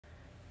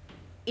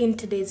In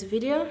today's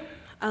video,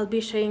 I'll be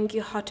showing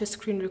you how to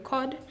screen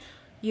record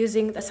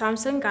using the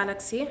Samsung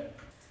Galaxy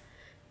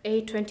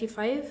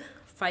A25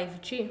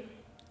 5G.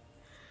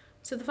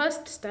 So the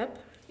first step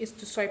is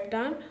to swipe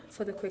down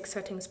for the quick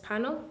settings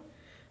panel,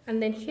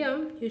 and then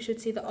here you should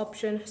see the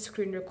option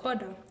screen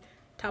recorder.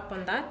 Tap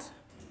on that.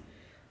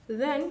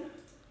 Then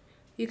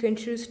you can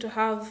choose to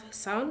have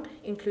sound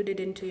included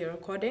into your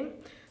recording.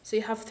 So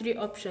you have three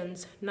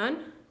options: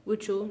 none,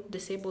 which will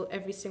disable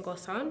every single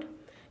sound.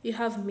 You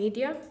have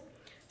media,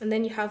 and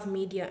then you have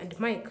media and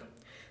mic.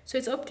 So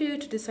it's up to you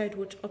to decide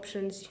which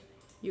options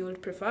you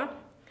would prefer.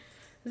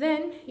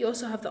 Then you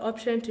also have the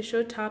option to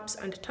show taps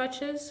and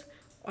touches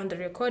on the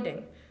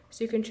recording.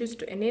 So you can choose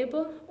to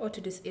enable or to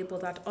disable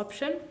that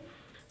option.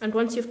 And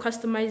once you've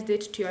customized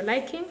it to your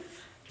liking,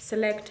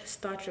 select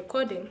start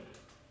recording.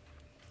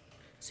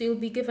 So you'll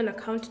be given a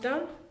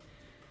countdown.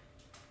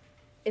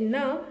 And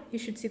now you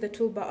should see the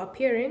toolbar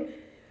appearing,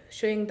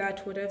 showing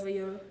that whatever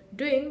you're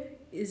doing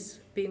is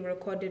being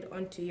recorded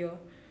onto your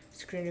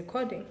screen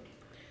recording.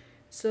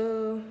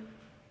 So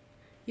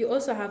you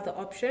also have the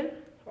option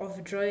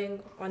of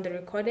drawing on the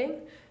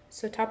recording.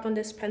 So tap on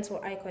this pencil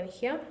icon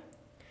here,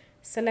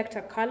 select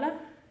a color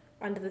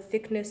and the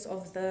thickness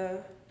of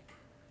the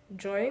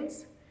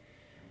drawings,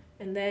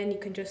 and then you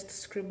can just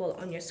scribble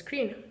on your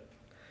screen.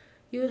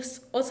 You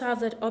also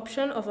have that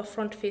option of a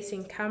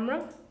front-facing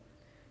camera.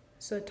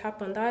 So tap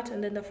on that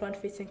and then the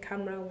front-facing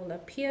camera will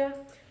appear.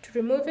 To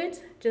remove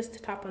it,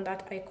 just tap on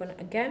that icon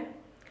again.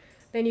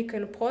 Then you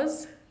can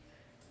pause,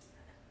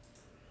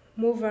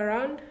 move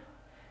around,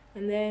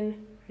 and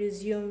then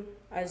resume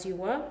as you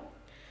were.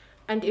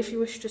 And if you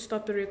wish to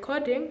stop the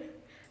recording,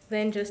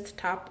 then just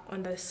tap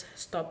on this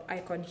stop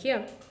icon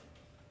here.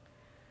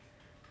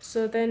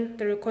 So then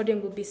the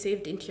recording will be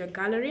saved into your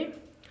gallery.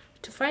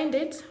 To find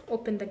it,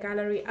 open the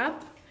gallery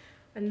app,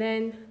 and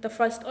then the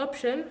first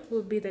option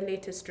will be the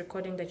latest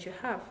recording that you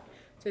have.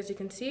 So as you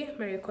can see,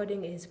 my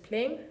recording is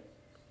playing,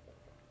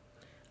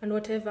 and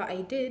whatever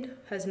I did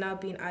has now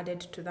been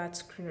added to that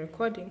screen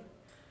recording.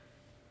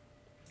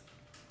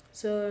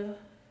 So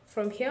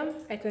from here,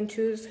 I can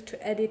choose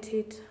to edit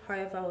it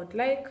however I would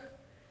like.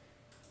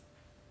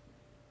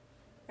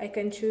 I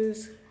can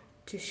choose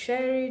to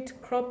share it,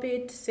 crop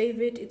it,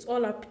 save it. It's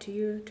all up to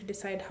you to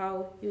decide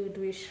how you would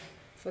wish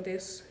for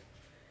this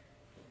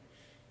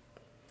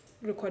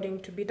recording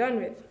to be done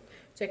with.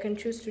 So I can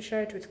choose to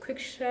share it with quick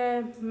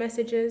share,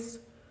 messages,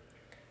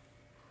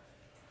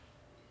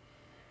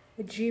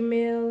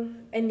 Gmail,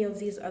 any of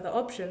these other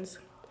options.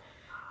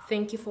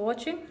 Thank you for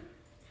watching.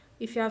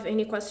 If you have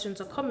any questions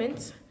or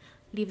comments,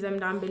 leave them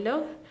down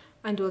below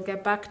and we'll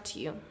get back to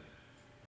you.